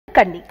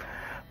கன்னி.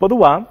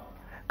 பொதுவா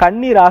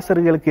கன்னி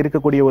ராசிகளுக்கு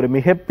இருக்கக்கூடிய ஒரு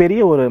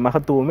மிகப்பெரிய ஒரு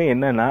மகத்துவமே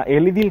என்னன்னா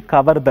எளிதில்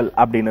கவர்தல்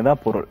அப்படின்னு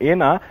தான் பொருள்.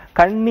 ஏன்னா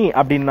கன்னி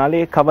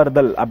அப்படின்னாலே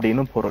கவர்தல்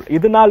அப்படின்னு பொருள்.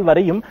 இது நாள்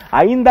வரையும்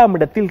 5ஆம்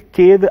இடத்தில்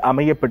கேது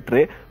அமைய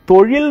பெற்று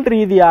தொழில்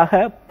ரீதியாக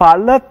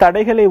பல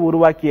தடைகளை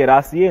உருவாக்கிய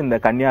ராசியே இந்த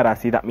கன்னியா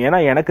ராசி தான். ஏன்னா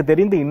எனக்கு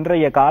தெரிந்து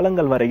இன்றைய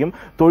காலங்கள் வரையும்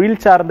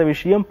தொழில் சார்ந்த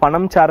விஷயம்,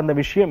 பணம் சார்ந்த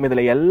விஷயம்,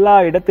 இதுல எல்லா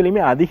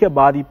இடத்திலுமே அதிக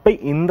பாதிப்பை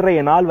இன்றைய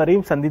நாள்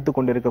வரையும் சந்தித்துக்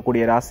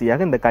கொண்டிருக்கக்கூடிய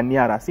ராசியாக இந்த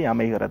கன்னியா ராசி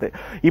அமைகிறது.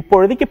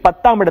 இப்பொழுதைக்கு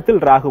 10ஆம்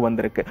இடத்தில் ராகு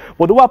வந்திருக்கு.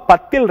 பொதுவா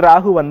 10இல்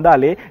ராகு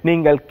வந்தாலே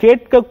நீங்கள்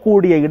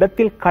கேட்கக்கூடிய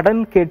இடத்தில்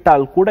கடன்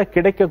கேட்டால் கூட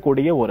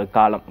கிடைக்கக்கூடிய ஒரு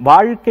காலம்.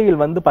 வாழ்க்கையில்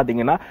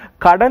பாத்தீங்கன்னா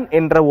கடன்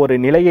என்ற ஒரு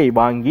நிலையை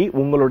வாங்கி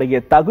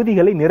உங்களுடைய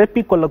தகுதிகளை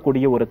நிரப்பிக்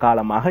கொள்ளக்கூடிய ஒரு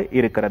காலமாக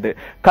இருக்கிறது.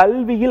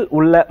 கல்வியில்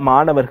உள்ள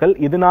மாணவர்கள்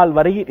இதுநாள்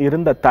வரை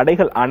இருந்த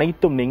தடைகள்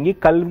அனைத்தும் நீங்கி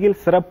கல்வியில்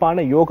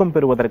சிறப்பான யோகம்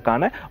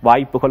பெறுவதற்கான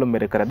வாய்ப்புகளும்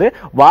இருக்கிறது.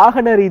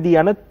 வாகன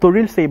ரீதியான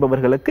தொழில்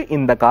செய்பவர்களுக்கு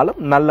இந்த காலம்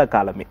நல்ல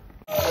காலமே.